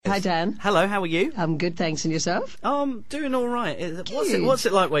Hi, Dan. Hello, how are you? I'm good, thanks. And yourself? I'm doing all right. Good. What's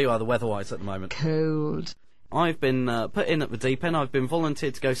it like where you are, the weather-wise, at the moment? Cold. I've been put in at the deep end. I've been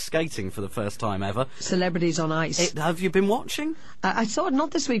volunteered to go skating for the first time ever. Celebrities on ice. Have you been watching? I saw it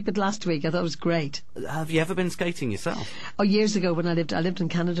not this week, but last week. I thought it was great. Have you ever been skating yourself? Oh, years ago when I lived in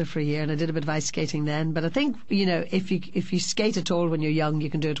Canada for a year, and I did a bit of ice skating then. But I think, if you skate at all when you're young, you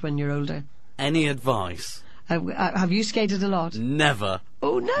can do it when you're older. Any advice? Have you skated a lot? Never.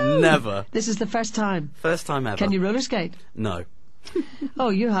 Oh no! Never. This is the first time. First time ever. Can you roller skate? No. Oh,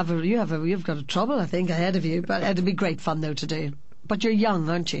 you've got a trouble, I think, ahead of you. But it'd be great fun though to do. But you're young,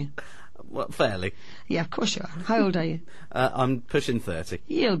 aren't you? Well, fairly. Yeah, of course you are. How old are you? I'm pushing 30.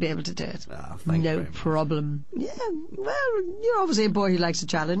 You'll be able to do it. Oh, thank you no very much. problem. Yeah, well, you're obviously a boy who likes a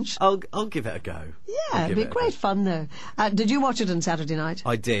challenge. I'll give it a go. Yeah, it'd be great fun though. Did you watch it on Saturday night?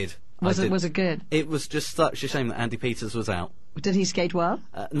 I did. Was it good? It was just such a shame that Andy Peters was out. Did he skate well?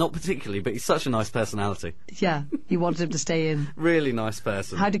 Not particularly, but he's such a nice personality. Yeah, you wanted him to stay in. Really nice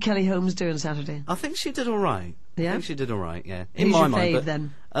person. How did Kelly Holmes do on Saturday? I think she did all right. Yeah? I think she did all right, yeah. Who's In my your mind, fave,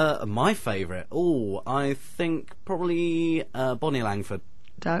 then? My favourite? Oh, I think probably Bonnie Langford.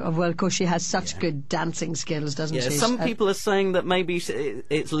 Well, of course, she has such good dancing skills, doesn't Yeah, she? some people are saying that maybe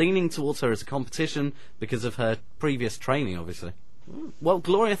it's leaning towards her as a competition because of her previous training, obviously. Well,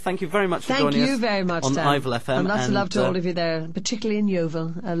 Gloria, thank you very much for joining us very much, on Dan. Ivor FM. And lots of love to all of you there, particularly in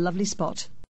Yeovil, a lovely spot.